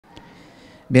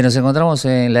Bien, nos encontramos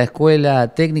en la escuela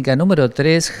técnica número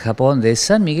 3, Japón, de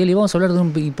San Miguel, y vamos a hablar de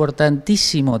un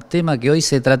importantísimo tema que hoy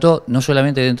se trató no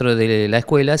solamente dentro de la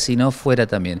escuela, sino fuera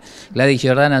también. Gladys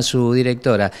Giordana, su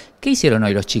directora. ¿Qué hicieron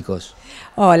hoy los chicos?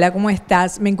 Hola, ¿cómo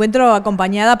estás? Me encuentro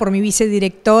acompañada por mi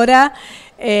vicedirectora,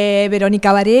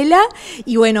 Verónica Varela,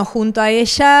 y bueno, junto a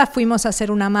ella fuimos a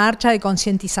hacer una marcha de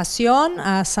concientización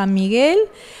a San Miguel,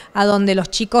 a donde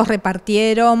los chicos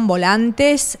repartieron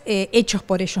volantes hechos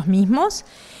por ellos mismos.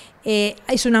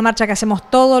 Es una marcha que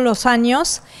hacemos todos los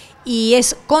años y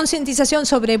es concientización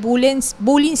sobre bullying,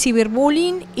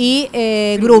 ciberbullying y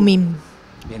grooming.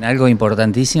 Bien, algo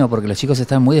importantísimo porque los chicos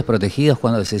están muy desprotegidos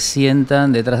cuando se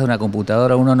sientan detrás de una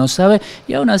computadora, uno no sabe,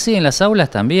 y aún así en las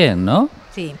aulas también, ¿no?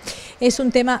 Sí, es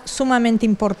un tema sumamente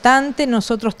importante.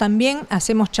 Nosotros también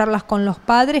hacemos charlas con los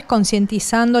padres,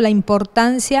 concientizando la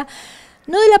importancia,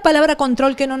 no de la palabra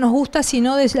control que no nos gusta,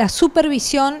 sino de la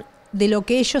supervisión de lo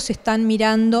que ellos están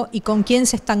mirando y con quién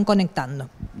se están conectando.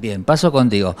 Bien, paso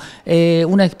contigo.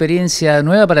 ¿Una experiencia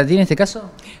nueva para ti en este caso?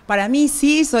 Para mí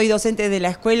sí, soy docente de la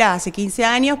escuela hace 15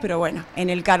 años, pero bueno, en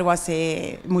el cargo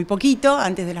hace muy poquito,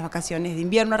 antes de las vacaciones de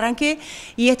invierno arranqué,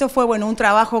 y esto fue bueno un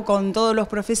trabajo con todos los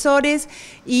profesores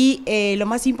y lo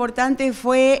más importante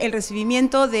fue el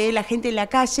recibimiento de la gente en la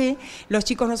calle. Los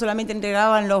chicos no solamente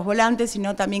entregaban los volantes,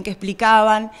 sino también que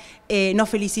explicaban, nos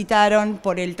felicitaron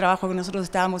por el trabajo que nosotros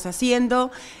estábamos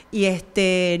haciendo y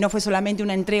no fue solamente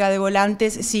una entrega de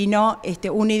volantes, sino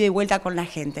una ida y vuelta con la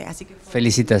gente. Así que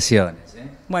felicitaciones.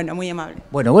 Bueno, muy amable.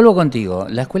 Bueno, vuelvo contigo.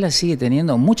 La escuela sigue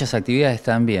teniendo muchas actividades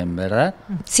también, ¿verdad?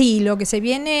 Sí, lo que se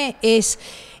viene es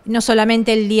no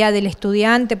solamente el Día del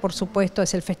Estudiante, por supuesto,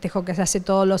 es el festejo que se hace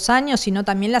todos los años, sino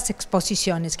también las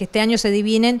exposiciones, que este año se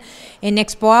dividen en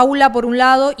Expo Aula por un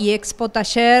lado y Expo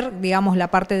Taller, digamos la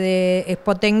parte de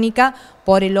Expo Técnica,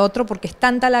 por el otro, porque es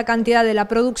tanta la cantidad de la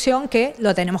producción que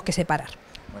lo tenemos que separar.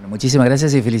 Bueno, muchísimas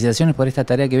gracias y felicitaciones por esta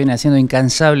tarea que viene haciendo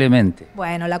incansablemente.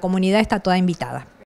 Bueno, la comunidad está toda invitada.